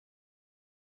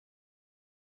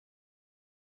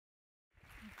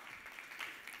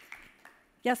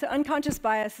Yeah, so unconscious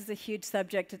bias is a huge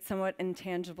subject. It's somewhat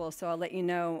intangible, so I'll let you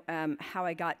know how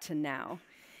I got to now.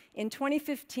 In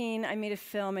 2015, I made a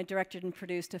film, I directed and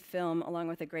produced a film along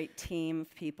with a great team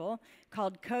of people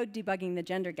called Code Debugging the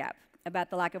Gender Gap,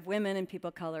 about the lack of women and people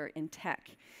of color in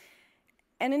tech.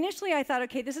 And initially I thought,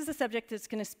 okay, this is a subject that's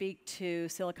going to speak to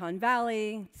Silicon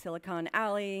Valley, Silicon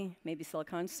Alley, maybe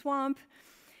Silicon Swamp.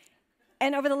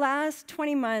 And over the last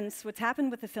 20 months, what's happened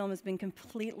with the film has been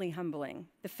completely humbling.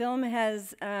 The film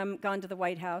has gone to the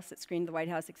White House. It screened the White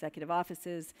House executive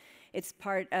offices. It's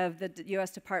part of the US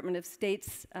Department of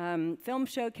State's film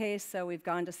showcase, so we've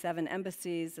gone to 7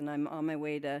 embassies, and I'm on my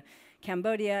way to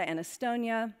Cambodia and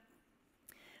Estonia.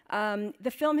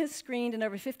 The film has screened in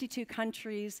over 52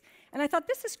 countries, and I thought,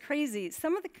 this is crazy.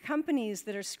 Some of the companies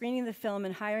that are screening the film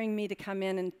and hiring me to come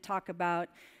in and talk about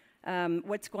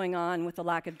what's going on with the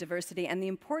lack of diversity and the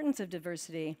importance of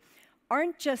diversity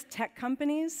aren't just tech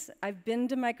companies. I've been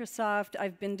to Microsoft,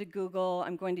 I've been to Google,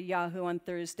 I'm going to Yahoo on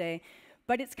Thursday,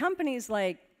 but it's companies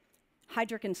like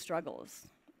Heidrick & Struggles.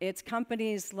 It's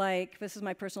companies like, this is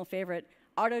my personal favorite,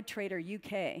 Auto Trader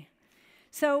UK.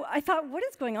 So I thought, what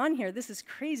is going on here? This is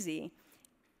crazy.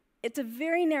 It's a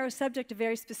very narrow subject, a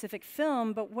very specific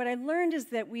film, but what I learned is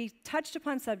that we touched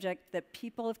upon subjects that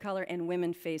people of color and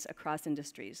women face across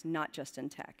industries, not just in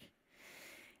tech.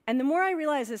 And the more I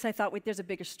realized this, I thought, wait, there's a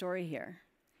bigger story here.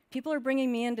 People are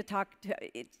bringing me in to talk,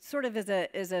 sort of as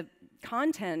a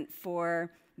content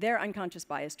for their unconscious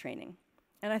bias training.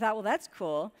 And I thought, well, that's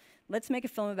cool. Let's make a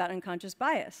film about unconscious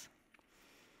bias.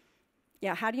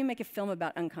 Yeah, how do you make a film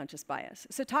about unconscious bias?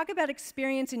 So talk about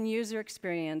experience and user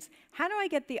experience. How do I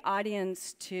get the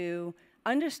audience to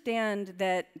understand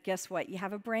that, guess what, you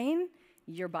have a brain,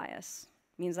 you're biased.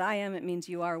 It means I am, it means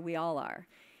you are, we all are.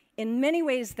 In many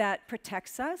ways, that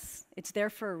protects us. It's there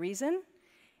for a reason.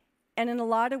 And in a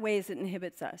lot of ways, it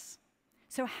inhibits us.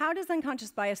 So how does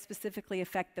unconscious bias specifically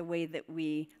affect the way that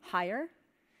we hire,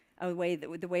 the way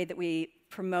that we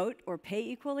promote or pay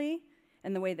equally,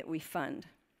 and the way that we fund?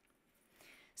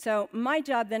 So my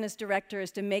job then as director is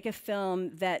to make a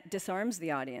film that disarms the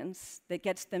audience, that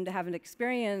gets them to have an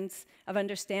experience of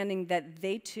understanding that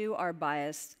they too are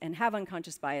biased and have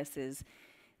unconscious biases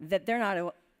that they're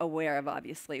not aware of,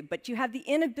 obviously. But you have the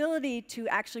inability to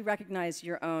actually recognize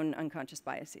your own unconscious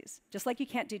biases, just like you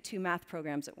can't do 2 math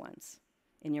programs at once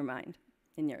in your mind.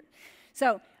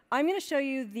 So I'm going to show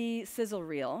you the sizzle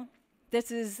reel.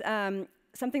 This is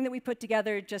something that we put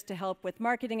together just to help with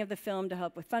marketing of the film, to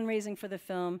help with fundraising for the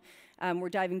film. We're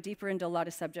diving deeper into a lot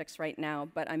of subjects right now,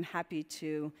 but I'm happy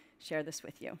to share this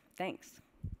with you. Thanks.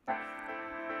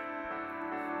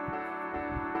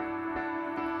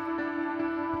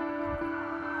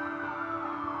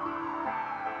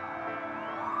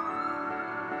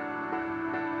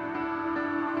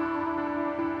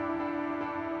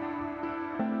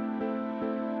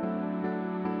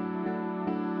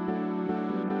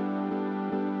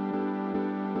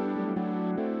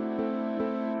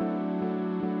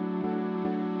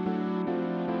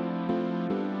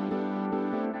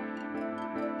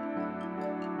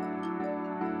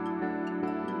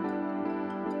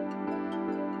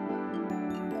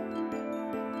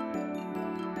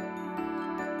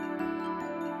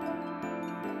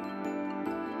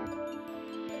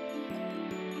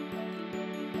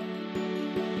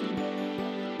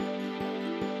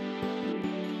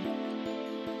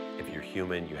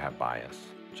 Human, you have bias.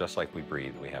 Just like we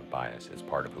breathe, we have bias. It's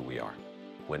part of who we are.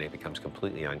 When it becomes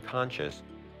completely unconscious,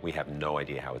 we have no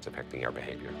idea how it's affecting our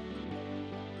behavior.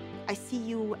 I see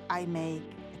you, I make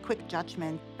a quick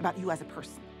judgment about you as a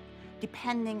person,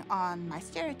 depending on my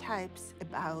stereotypes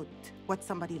about what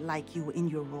somebody like you in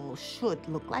your role should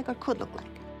look like or could look like.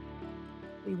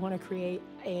 We want to create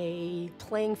a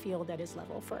playing field that is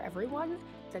level for everyone.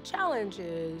 The challenge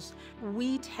is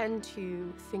we tend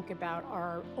to think about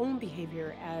our own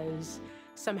behavior as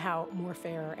somehow more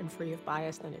fair and free of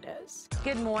bias than it is.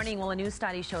 Good morning. Well, a new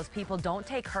study shows people don't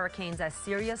take hurricanes as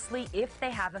seriously if they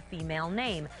have a female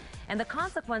name, and the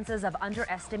consequences of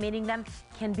underestimating them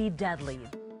can be deadly.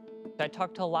 I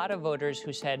talked to a lot of voters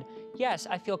who said, yes,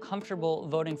 I feel comfortable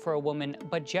voting for a woman,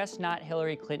 but just not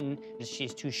Hillary Clinton.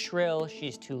 She's too shrill,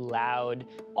 she's too loud.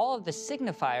 All of the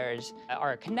signifiers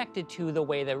are connected to the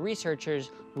way that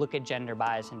researchers look at gender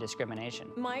bias and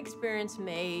discrimination. My experience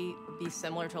may be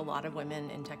similar to a lot of women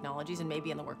in technologies and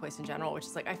maybe in the workplace in general, which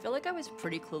is like, I feel like I was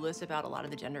pretty clueless about a lot of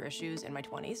the gender issues in my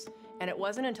 20s. And it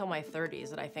wasn't until my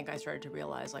 30s that I think I started to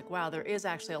realize, like, wow, there is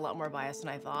actually a lot more bias than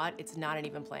I thought. It's not an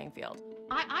even playing field.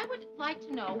 I would like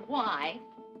to know why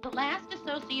the last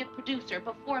associate producer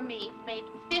before me made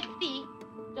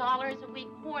 $50 a week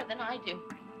more than I do.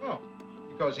 Oh,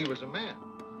 because he was a man.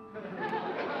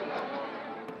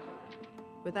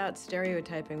 Without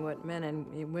stereotyping what men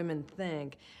and women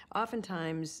think,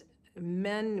 oftentimes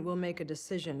men will make a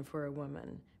decision for a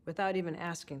woman without even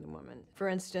asking the woman. For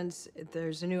instance, if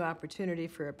there's a new opportunity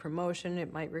for a promotion,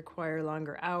 it might require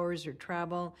longer hours or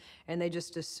travel, and they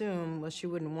just assume, well, she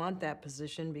wouldn't want that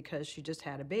position because she just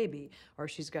had a baby, or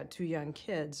she's got 2 young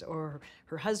kids, or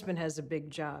her husband has a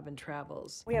big job and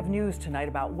travels. We have news tonight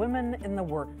about women in the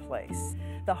workplace.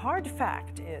 The hard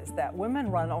fact is that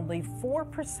women run only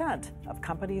 4% of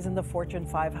companies in the Fortune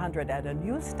 500, and a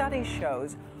new study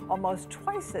shows almost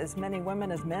twice as many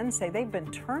women as men say they've been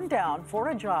turned down for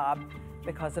a job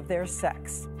because of their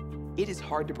sex. It is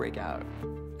hard to break out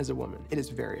as a woman. It is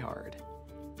very hard.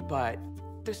 But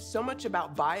there's so much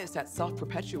about bias that's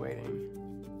self-perpetuating.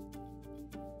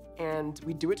 And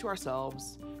we do it to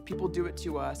ourselves, people do it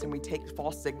to us, and we take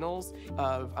false signals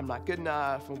of I'm not good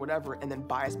enough or whatever, and then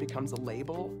bias becomes a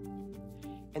label.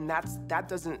 And that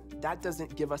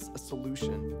doesn't give us a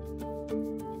solution.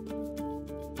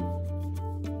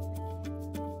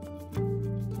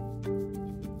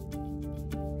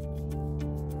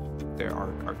 There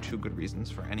are 2 good reasons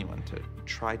for anyone to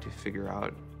try to figure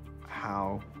out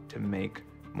how to make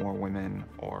more women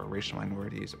or racial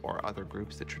minorities or other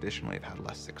groups that traditionally have had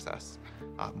less success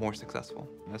more successful.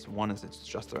 That's 1 is it's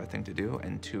just the right thing to do,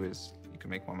 and 2 is you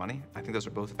can make more money. I think those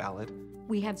are both valid.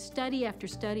 We have study after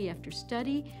study after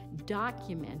study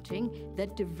documenting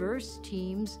that diverse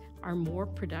teams are more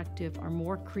productive, are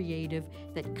more creative,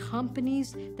 that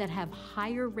companies that have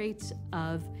higher rates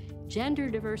of gender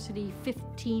diversity,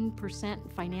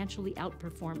 15% financially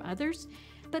outperform others,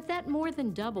 but that more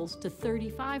than doubles to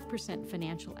 35%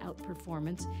 financial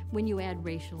outperformance when you add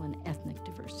racial and ethnic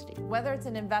diversity. Whether it's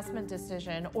an investment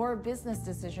decision or a business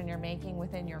decision you're making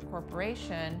within your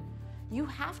corporation, you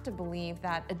have to believe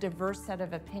that a diverse set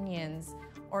of opinions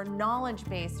or knowledge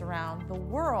base around the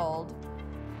world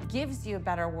gives you a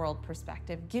better world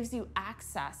perspective, gives you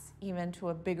access even to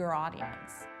a bigger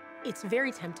audience. It's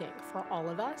very tempting for all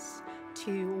of us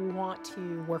to want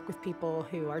to work with people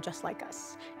who are just like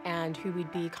us and who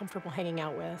we'd be comfortable hanging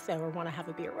out with or want to have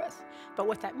a beer with. But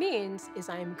what that means is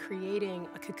I'm creating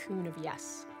a cocoon of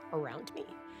yes around me.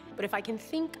 But if I can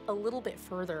think a little bit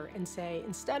further and say,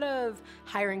 instead of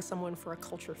hiring someone for a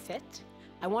culture fit,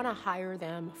 I want to hire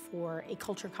them for a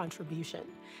culture contribution.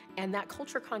 And that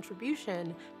culture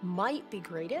contribution might be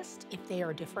greatest if they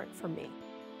are different from me.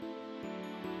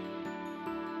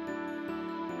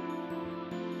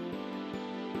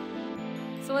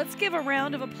 So let's give a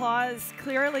round of applause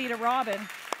clearly to Robin.